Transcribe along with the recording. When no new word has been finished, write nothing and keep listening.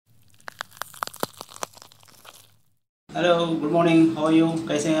Hello, good morning. How are you?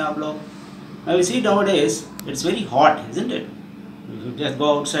 कैसे हैं आप लोग? Now you see nowadays it's very hot, isn't it? If you just go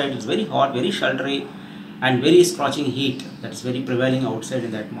outside, it's very hot, very sultry, and very scorching heat that is very prevailing outside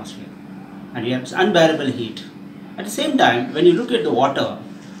in the atmosphere, and you have unbearable heat. At the same time, when you look at the water,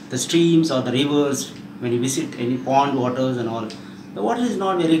 the streams or the rivers, when you visit any pond waters and all, the water is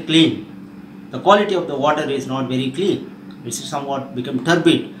not very clean. The quality of the water is not very clean. It's somewhat become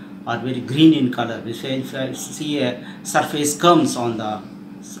turbid or very green in color. If I see a surface comes on the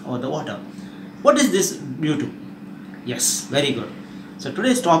water. What is this due to? Yes, very good. So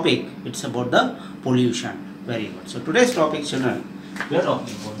today's topic, it's about the pollution. Very good. So today's topic, children, we are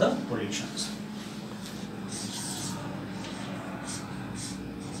talking about the pollutions.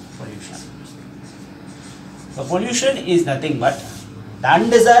 Pollution. So pollution is nothing but the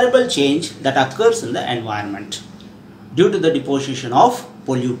undesirable change that occurs in the environment due to the deposition of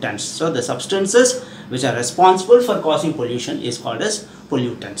pollutants. So the substances which are responsible for causing pollution is called as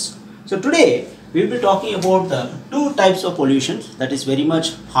pollutants. So today we will be talking about the two types of pollutions that is very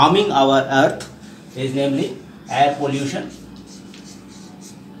much harming our earth, is namely air pollution,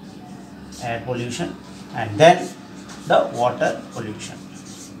 and then the water pollution.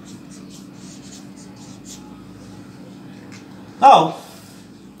 Now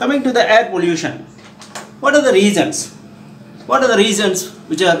coming to the air pollution, what are the reasons? What are the reasons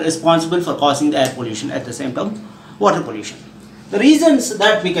which are responsible for causing the air pollution, at the same time water pollution? The reasons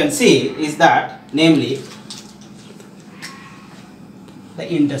that we can see is that, namely, the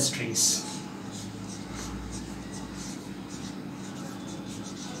industries.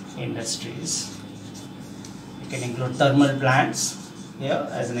 You can include thermal plants here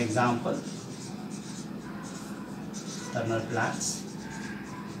as an example. Thermal plants.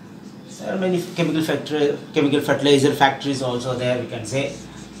 There are many chemical fertilizer factories also there, we can say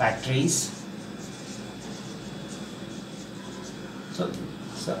factories. So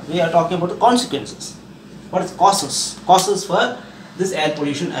we are talking about the consequences. What is causes? Causes for this air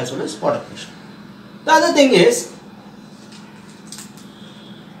pollution as well as water pollution. The other thing is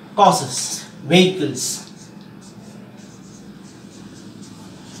causes, vehicles,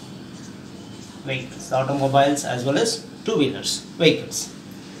 automobiles as well as two-wheelers, vehicles.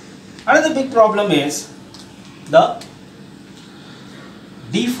 Another big problem is the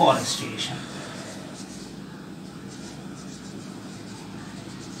deforestation.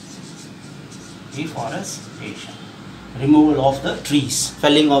 Removal of the trees,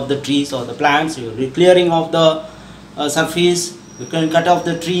 felling of the trees or the plants, clearing of the surface, you can cut off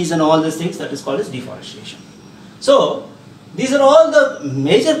the trees and all these things, that is called as deforestation. So these are all the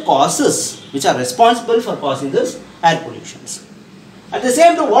major causes which are responsible for causing this air pollutions. At the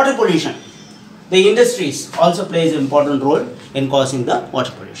same time, water pollution, the industries also plays an important role in causing the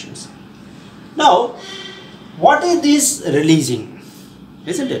water pollutions. Now, what is this releasing?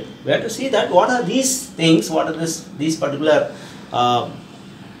 Isn't it? We have to see that what are these things, what are these particular the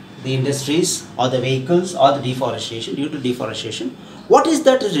industries or the vehicles or the deforestation, due to deforestation, what is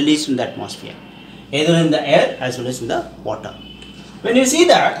that is released in the atmosphere, either in the air as well as in the water. When you see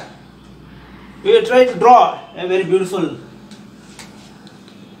that, we will try to draw a very beautiful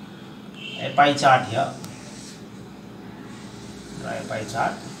pie chart here. Draw a pie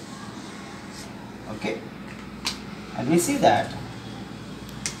chart. Okay, and we see that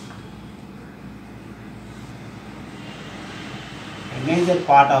a major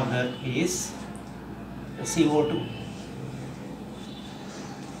part of that is the CO2.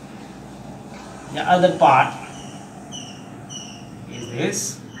 The other part is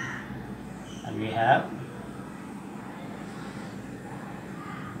this, and we have,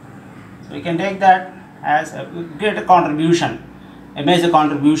 so we can take that as a greater contribution, a major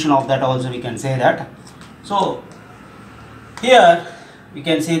contribution of that also, we can say that. So here we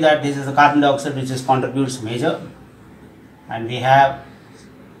can see that this is the carbon dioxide which is contributes major, and we have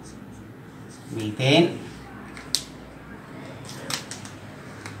methane,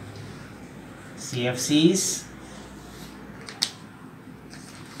 CFCs,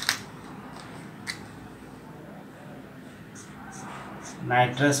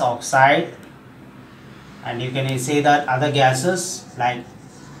 nitrous oxide, and you can say that other gases like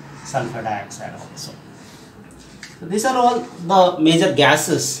sulfur dioxide also. So these are all the major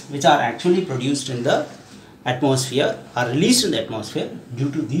gases which are actually produced in the atmosphere, are released in the atmosphere due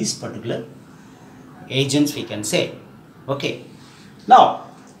to these particular agents, we can say. Okay, now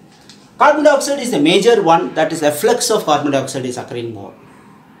carbon dioxide is the major one, that is efflux of carbon dioxide is occurring more.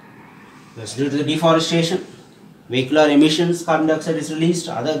 That's due to the deforestation, vehicular emissions, carbon dioxide is released,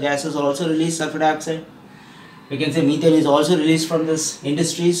 other gases are also released, sulfur dioxide. We can say methane is also released from this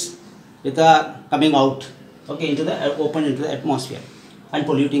industries with coming out okay, into the open into the atmosphere and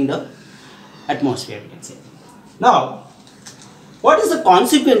polluting the atmosphere, we can say. Now, what is the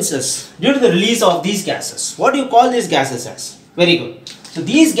consequences due to the release of these gases? What do you call these gases as? Very good. So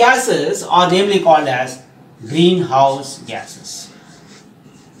these gases are namely called as greenhouse gases.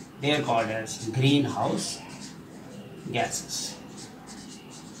 They are called as greenhouse gases.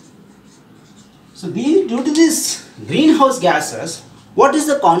 So due to these greenhouse gases, what is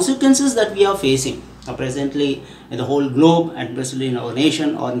the consequences that we are facing presently in the whole globe and presently in our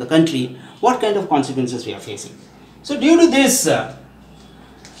nation or in the country? What kind of consequences we are facing? So due to this,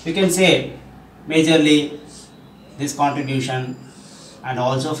 we can say majorly this contribution, and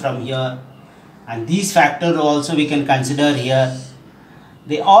also from here, and these factors also we can consider here.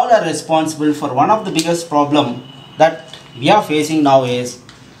 They all are responsible for one of the biggest problem that we are facing now is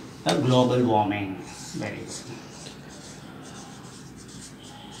the global warming. Very good.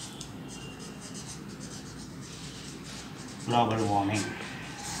 Global warming,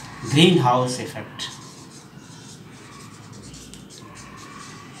 greenhouse effect.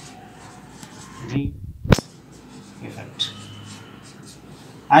 Effect.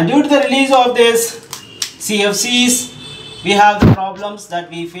 And due to the release of this CFCs, we have the problems that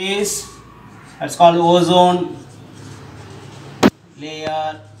we face. That's called ozone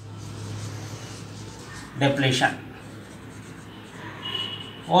layer depletion.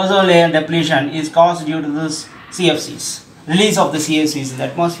 Ozone layer depletion is caused due to this CFCs, release of the CFCs in the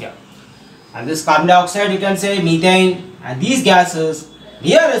atmosphere. And this carbon dioxide, you can say methane, and these gases,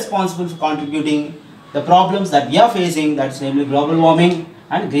 they are responsible for contributing the problems that we are facing, that's namely global warming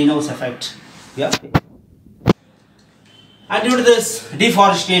and greenhouse effect. Yeah. And due to this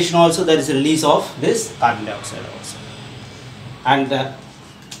deforestation also, there is a release of this carbon dioxide also. And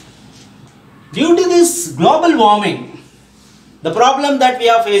due to this global warming, the problem that we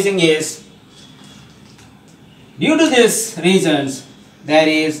are facing is, due to these reasons, there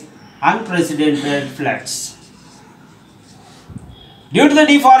is unprecedented floods. Due to the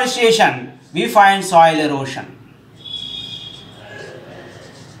deforestation, we find soil erosion.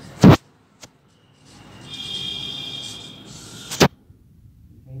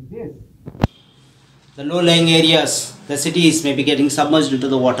 The low-lying areas, the cities may be getting submerged into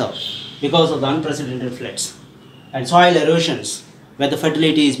the water because of the unprecedented floods and soil erosions where the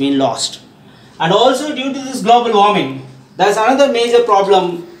fertility is being lost. And also due to this global warming, there's another major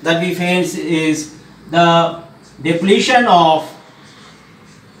problem that we face is the depletion of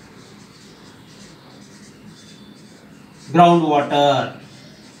groundwater.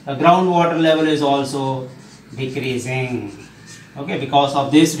 The groundwater level is also decreasing. Okay, because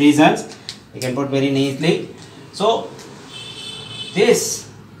of these reasons, we can put very neatly. So these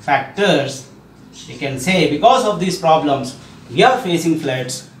factors, you can say, because of these problems, we are facing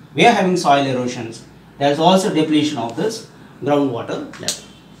floods, we are having soil erosions. There is also depletion of this groundwater level.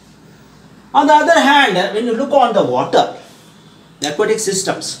 On the other hand, when you look on the water, the aquatic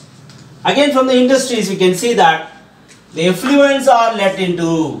systems, again from the industries, we can see that the effluents are let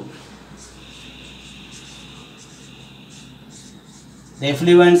into. The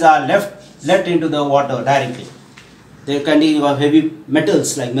effluents are let into the water directly. They contain heavy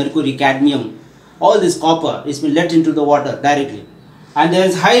metals like mercury, cadmium, all this copper is been let into the water directly. And there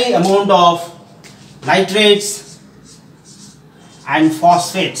is high amount of nitrates and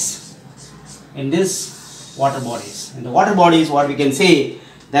phosphates in this water bodies. In the water bodies, what we can say,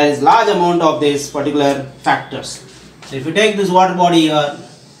 there is large amount of these particular factors. So if you take this water body here,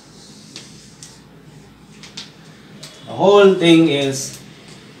 the whole thing is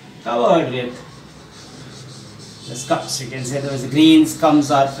covered with the scums. You can say those green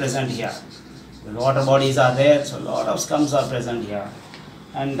scums are present here. The water bodies are there, so a lot of scums are present here.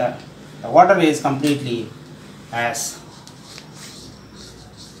 And the water is completely as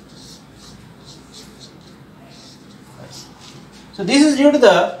so this is due to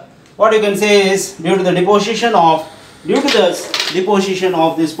the, what you can say is due to the deposition of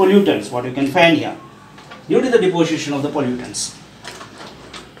these pollutants, what you can find here, due to the deposition of the pollutants.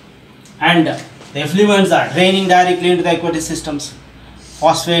 And the effluents are draining directly into the aquatic systems.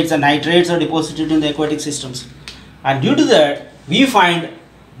 Phosphates and nitrates are deposited in the aquatic systems. And due to that, we find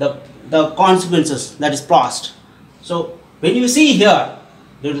the consequences, that is frost. So when you see here,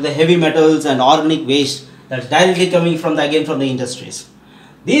 due to the heavy metals and organic waste that's directly coming from the industries,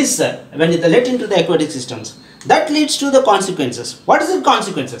 these when they let into the aquatic systems, that leads to the consequences. What is the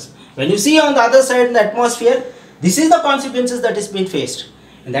consequences? When you see on the other side in the atmosphere, this is the consequences that is being faced.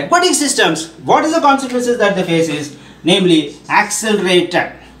 In the aquatic systems, what is the consequences that they face is, namely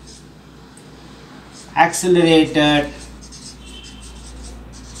accelerated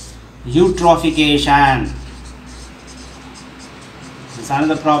eutrophication.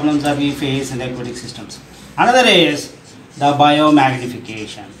 another problems that we face in the aquatic systems. Another is the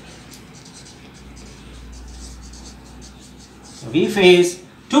biomagnification. We face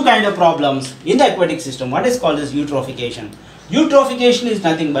two kind of problems in the aquatic system. What is called as eutrophication. Eutrophication is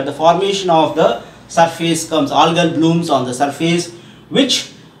nothing but the formation of the surface comes algal blooms on the surface,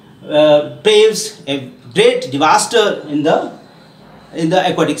 which paves a great disaster in the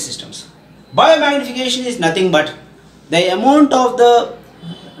aquatic systems. Biomagnification is nothing but the amount of the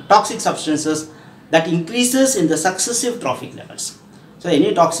toxic substances that increases in the successive trophic levels. So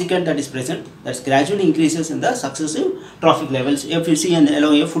any toxicant that is present, that gradually increases in the successive trophic levels, if you see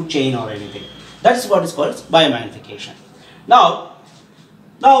along a food chain or anything. That is what is called biomagnification. Now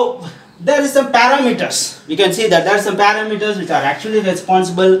there is some parameters. We can see that there are some parameters which are actually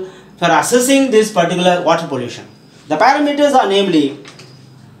responsible for assessing this particular water pollution. The parameters are namely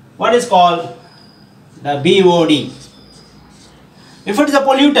what is called the BOD. If it is a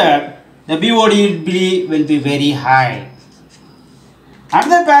polluted, the BOD will be very high.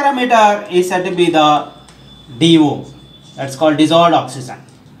 Another parameter is said to be the DO, that's called dissolved oxygen.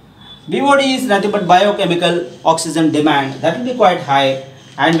 BOD is nothing but biochemical oxygen demand, that will be quite high,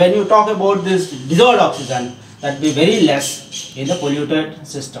 and when you talk about this dissolved oxygen, that will be very less in the polluted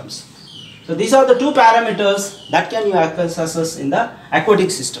systems. So these are the two parameters that can you assess in the aquatic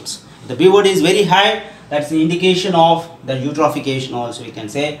systems. The BOD is very high, that's the indication of the eutrophication also we can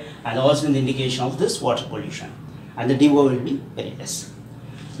say, and also the indication of this water pollution, and the DO will be very less.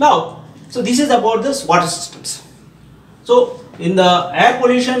 Now, so this is about this water systems. So in the air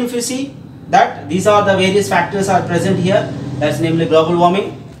pollution, if you see that these are the various factors are present here, that's namely global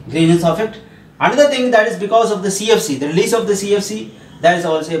warming, greenhouse effect. Another thing that is because of the CFC, the release of the CFC, there is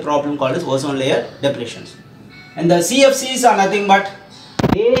also a problem called as ozone layer depletions. And the CFCs are nothing but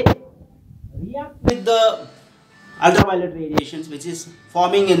they react with the ultraviolet radiations which is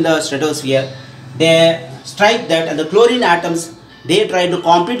forming in the stratosphere. They strike that, and the chlorine atoms, they try to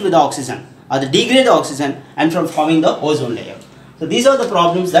compete with the oxygen or they degrade the oxygen and from forming the ozone layer. So these are the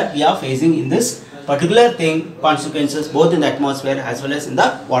problems that we are facing in this particular thing, consequences both in the atmosphere as well as in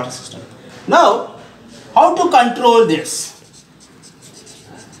the water system. Now, how to control this?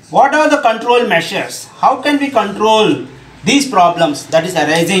 What are the control measures? How can we control these problems that is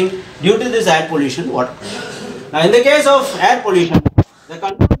arising due to this air pollution, water pollution? Now in the case of air pollution, the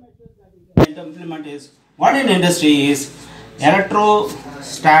control measures that we can implement is, what in industry is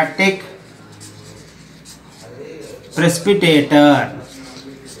electrostatic precipitator.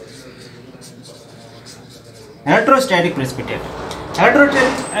 Electrostatic precipitator.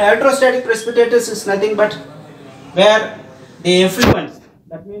 Electrostatic precipitators is nothing but where the effluent,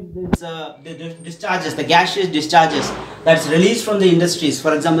 that means this, the discharges, the gaseous discharges that's released from the industries,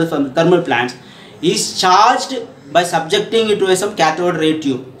 for example from the thermal plants, is charged by subjecting it to some cathode ray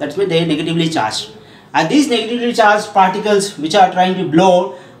tube. That means they are negatively charged. And these negatively charged particles which are trying to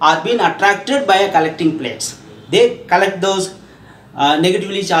blow are being attracted by a collecting plates. They collect those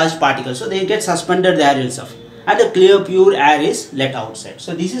negatively charged particles, so they get suspended there itself, and the clear pure air is let outside.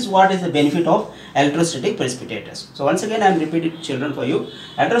 So this is what is the benefit of electrostatic precipitators. So once again I am repeating children for you.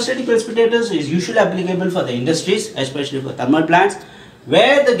 Electrostatic precipitators is usually applicable for the industries, especially for thermal plants,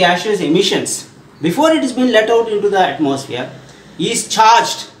 where the gaseous emissions before it is being let out into the atmosphere is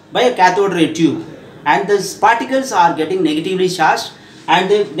charged by a cathode ray tube, and these particles are getting negatively charged,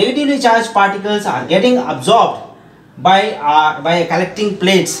 and the negatively charged particles are getting absorbed by collecting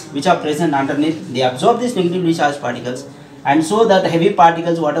plates which are present underneath. They absorb these negatively charged particles, and so that the heavy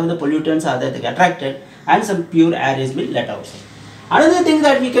particles, whatever the pollutants are there, they get attracted and some pure air is being let out. Another thing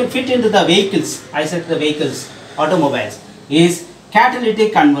that we can fit into the vehicles, I said the vehicles, automobiles, is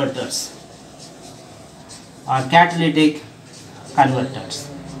catalytic converters or catalytic converters.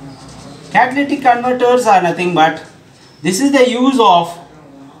 Catalytic converters are nothing but, this is the use of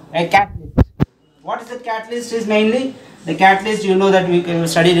a catalyst. What is the catalyst is mainly? The catalyst, you know that we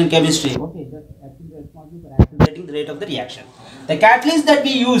studied in chemistry. Okay, that's actually responsible for accelerating the rate of the reaction. The catalyst that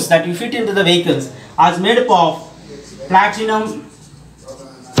we use, that we fit into the vehicles, are made up of platinum,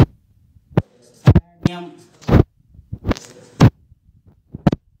 palladium,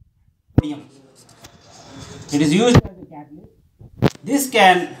 sodium. It is used as a catalyst. This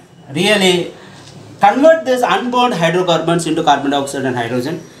can really convert this unburned hydrocarbons into carbon dioxide and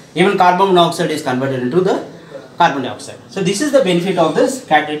hydrogen. Even carbon monoxide is converted into the carbon dioxide. So this is the benefit of this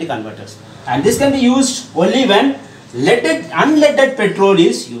catalytic converters, and this can be used only when unleaded petrol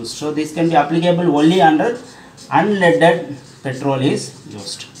is used. So this can be applicable only under unleaded petrol is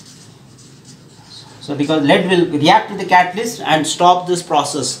used. So because lead will react with the catalyst and stop this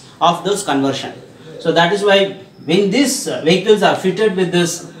process of this conversion. So that is why when these vehicles are fitted with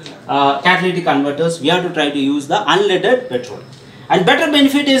this catalytic converters, we have to try to use the unleaded petrol. And better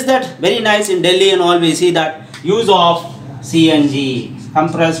benefit is that very nice in Delhi and all, we see that use of CNG,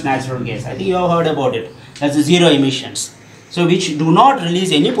 compressed natural gas. I think you have heard about it. That's zero emissions. So which do not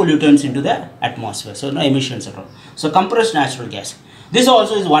release any pollutants into the atmosphere. So no emissions at all. So compressed natural gas. This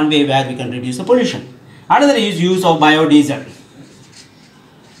also is one way where we can reduce the pollution. Another is use of biodiesel.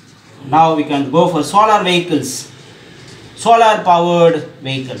 Now we can go for solar vehicles, solar powered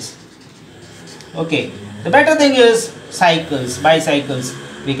vehicles. Okay, the better thing is cycles, bicycles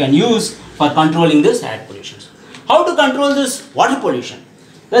we can use for controlling this air pollution. How to control this water pollution?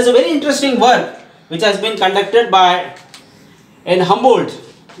 There is a very interesting work which has been conducted by in Humboldt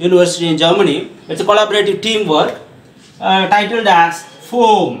University in Germany. It's a collaborative teamwork titled as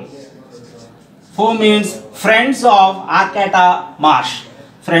FOAM. FOAM means Friends of Arcata Marsh.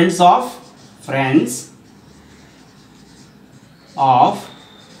 Friends of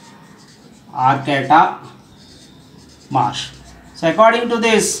Arcata Marsh. So according to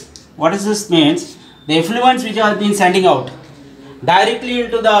this, what is this means? The effluents which have been sending out directly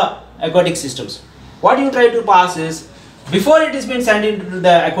into the aquatic systems. What you try to pass is, before it is been sent into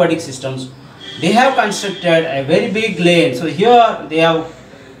the aquatic systems, they have constructed a very big lane. So here the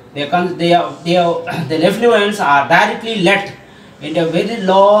effluents are directly let into a very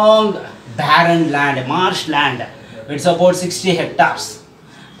long barren land, a marsh land. It's about 60 hectares.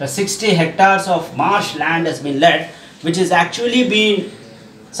 The 60 hectares of marsh land has been let, which is actually being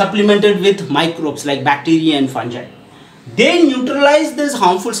supplemented with microbes like bacteria and fungi. They neutralize these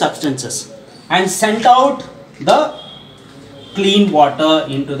harmful substances and sent out the clean water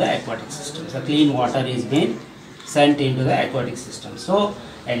into the aquatic systems. The clean water is being sent into the aquatic system. So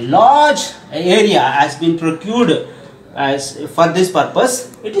a large area has been procured as for this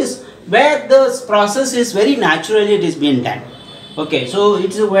purpose. It is where this process is very naturally it is being done. Okay, so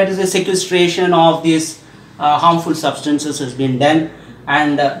it's where is the sequestration of these harmful substances has been done,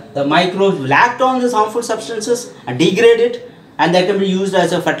 and the microbes will act on these harmful substances and degrade it, and they can be used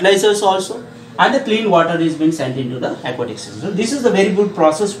as a fertilizers also, and the clean water is being sent into the aquatic system. So this is a very good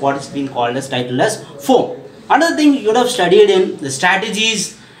process, what is being called as titled as FOAM. Another thing you would have studied in the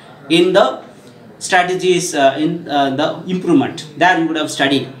strategies in the improvement, there you would have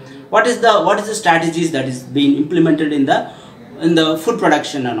studied what is the strategies that is being implemented in the food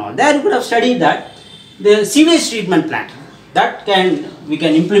production and all. There you could have studied that the sewage treatment plant that we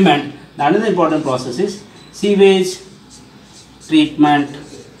can implement. Another important process is sewage treatment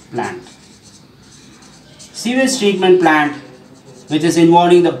plant. Sewage treatment plant, which is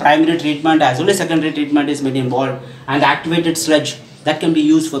involving the primary treatment as well as secondary treatment is being involved, and the activated sludge that can be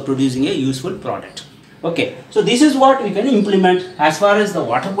used for producing a useful product. Okay, so this is what we can implement as far as the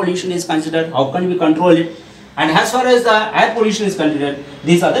water pollution is considered. How can we control it? And as far as the air pollution is considered,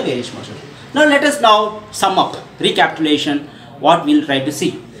 these are the various measures. Now let us now sum up, recapitulation, what we will try to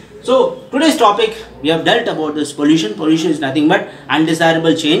see. So today's topic, we have dealt about this pollution. Pollution is nothing but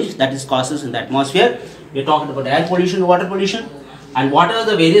undesirable change that is causes in the atmosphere. We are talking about air pollution, water pollution, and what are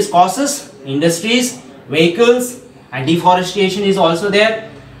the various causes? Industries, vehicles, and deforestation is also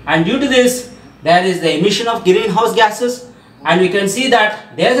there. And due to this, there is the emission of greenhouse gases, and we can see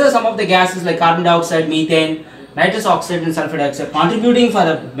that there are some of the gases like carbon dioxide, methane, nitrous oxide and sulfur dioxide contributing for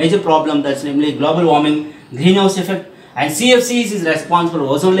a major problem, that's namely global warming, greenhouse effect, and CFCs is responsible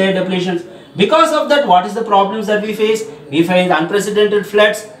for ozone layer depletions. Because of that, what is the problems that we face? We face unprecedented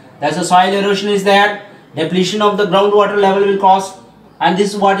floods, there's a soil erosion is there, depletion of the groundwater level will cause, and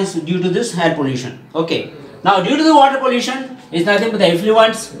this is what is due to this air pollution. Okay, now due to the water pollution is nothing but the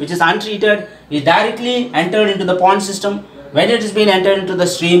effluents which is untreated is directly entered into the pond system. When it is being entered into the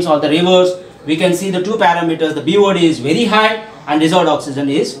streams or the rivers, we can see the two parameters, the BOD is very high and dissolved oxygen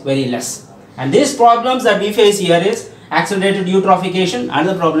is very less. And these problems that we face here is accelerated eutrophication, and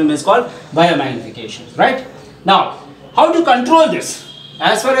the problem is called biomagnification, right? Now, how to control this?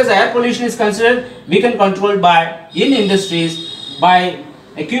 As far as air pollution is concerned, we can control in industries by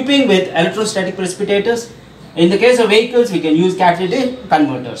equipping with electrostatic precipitators. In the case of vehicles, we can use catalytic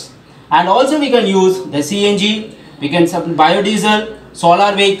converters, and also we can use the CNG, we can supply biodiesel,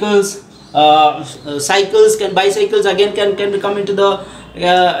 solar vehicles, cycles, bicycles again can come into the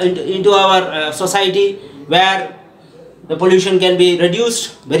into our society, where the pollution can be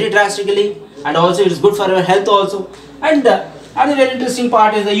reduced very drastically, and also it is good for our health also. And another very interesting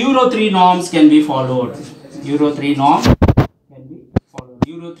part is the Euro 3 norms can be followed. Euro 3 norms can be followed.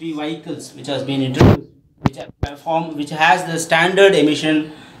 Euro 3 vehicles which has been introduced, which has the standard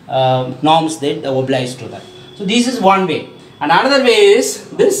emission norms that oblige to that. So this is one way, and another way is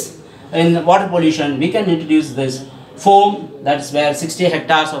this in water pollution, we can introduce this foam. That's where 60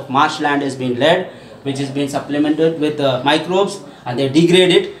 hectares of marshland is being led, which is being supplemented with microbes, and they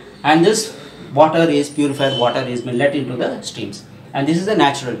degrade it, and this water is purified water is being let into the streams, and this is the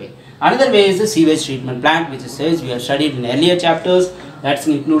natural way. Another way is the sewage treatment plant, which says we have studied in earlier chapters. That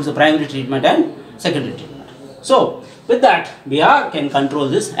includes the primary treatment and secondary treatment. So with that, we can control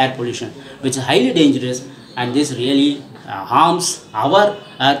this air pollution, which is highly dangerous, and this really harms our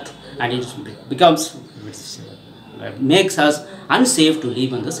earth, and it becomes makes us unsafe to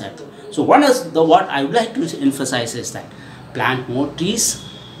live on this earth. So what I would like to emphasize is that plant more trees,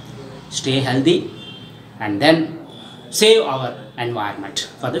 stay healthy, and then save our environment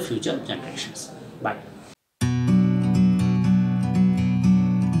for the future generations.